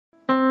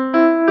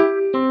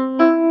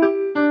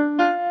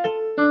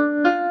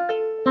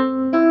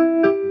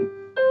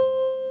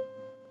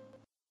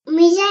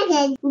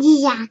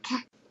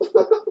Dzieciaka.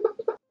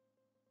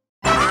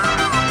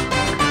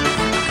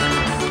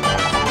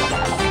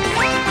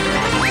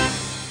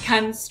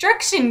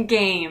 Construction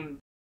game.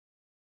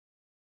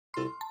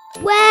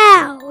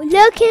 Wow,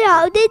 look at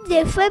all the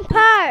different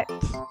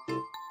parts.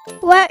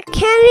 What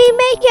can we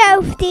make out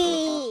of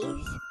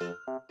these?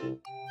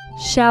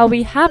 Shall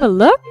we have a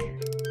look?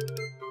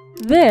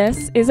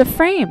 This is a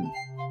frame.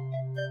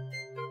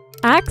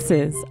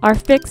 Axes are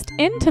fixed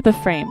into the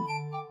frame.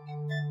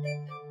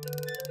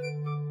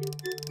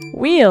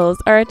 Wheels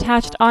are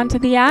attached onto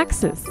the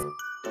axes.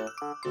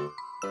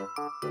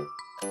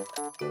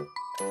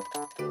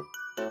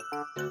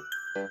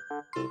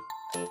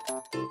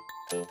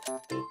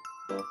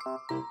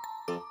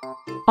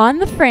 On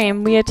the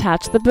frame, we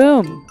attach the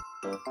boom.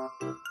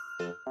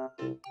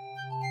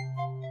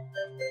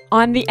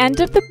 On the end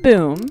of the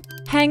boom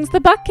hangs the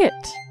bucket.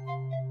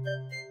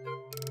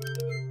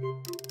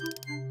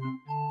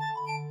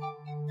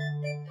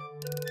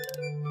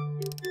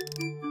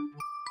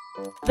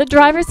 The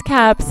driver's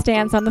cab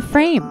stands on the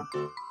frame.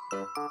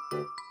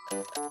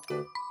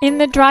 In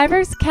the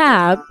driver's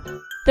cab,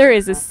 there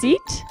is a seat,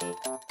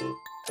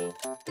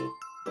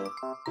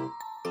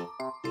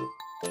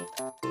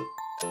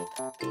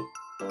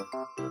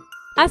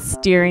 a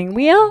steering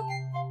wheel,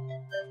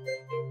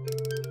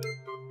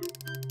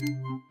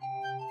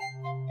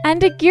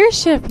 and a gear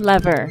shift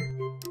lever.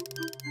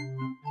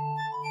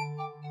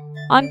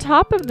 On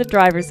top of the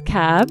driver's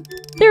cab,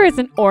 there is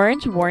an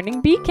orange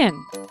warning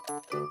beacon.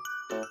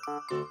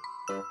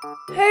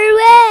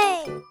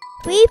 Hooray!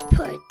 We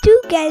put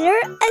together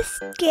a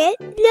skid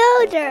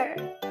loader.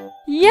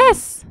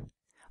 Yes!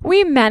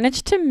 We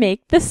managed to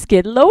make the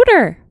skid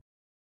loader.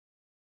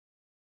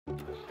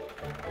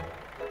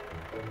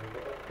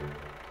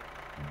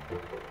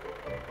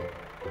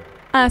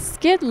 A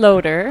skid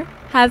loader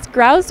has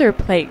grouser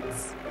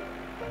plates.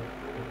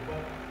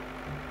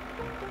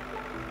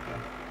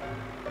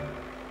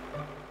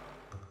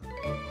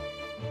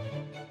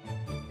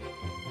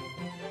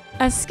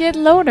 A skid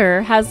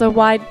loader has a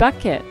wide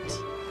bucket.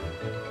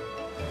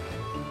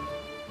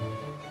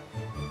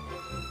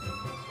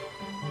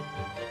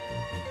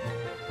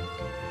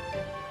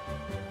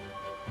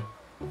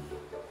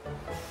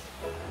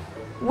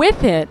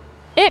 With it,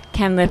 it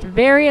can lift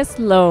various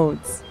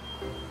loads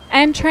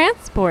and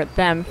transport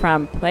them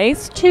from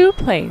place to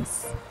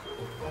place.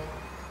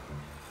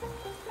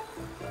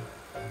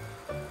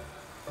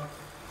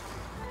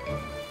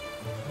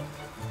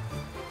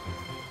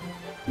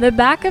 The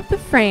back of the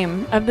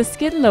frame of the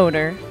skid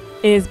loader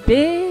is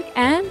big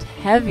and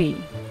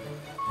heavy.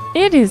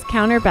 It is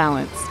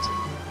counterbalanced.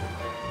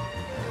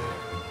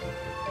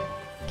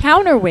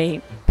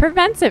 Counterweight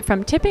prevents it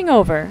from tipping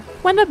over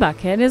when the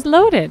bucket is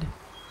loaded.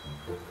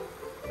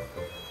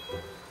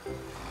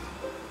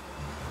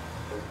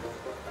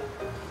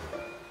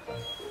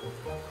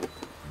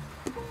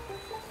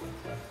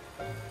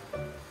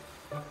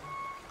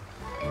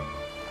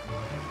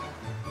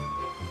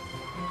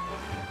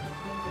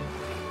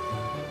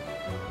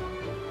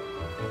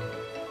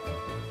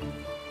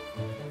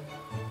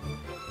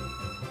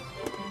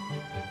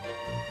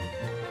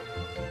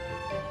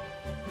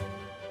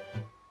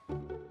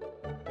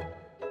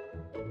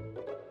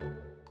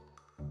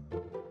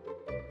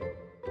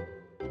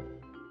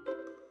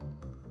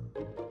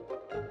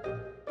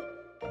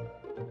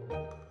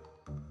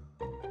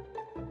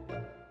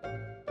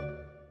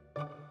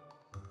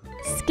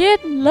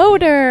 Skid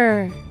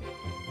loader!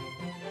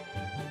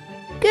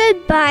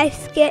 Goodbye,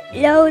 skid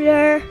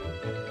loader.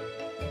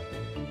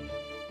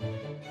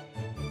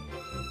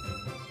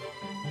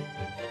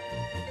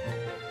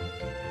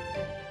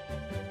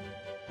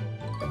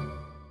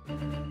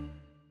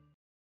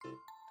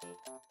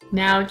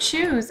 Now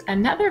choose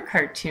another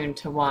cartoon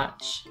to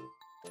watch.